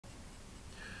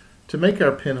To make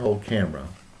our pinhole camera,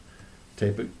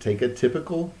 take a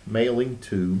typical mailing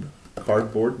tube,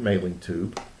 cardboard mailing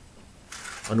tube.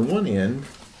 On one end,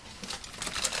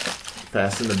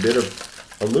 fasten a bit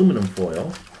of aluminum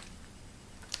foil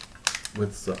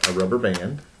with a rubber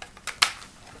band.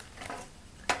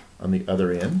 On the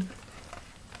other end,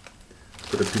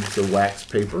 put a piece of wax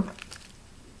paper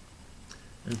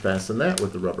and fasten that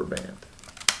with a rubber band.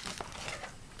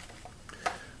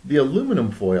 The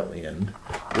aluminum foil end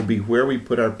will be where we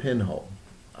put our pinhole.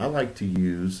 I like to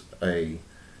use a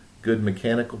good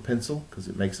mechanical pencil because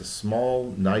it makes a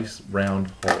small, nice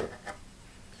round hole.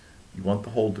 You want the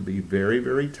hole to be very,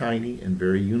 very tiny and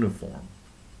very uniform.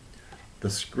 The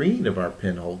screen of our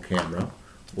pinhole camera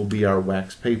will be our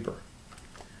wax paper.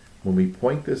 When we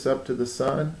point this up to the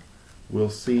sun,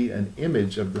 we'll see an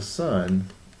image of the sun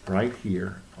right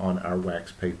here on our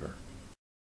wax paper.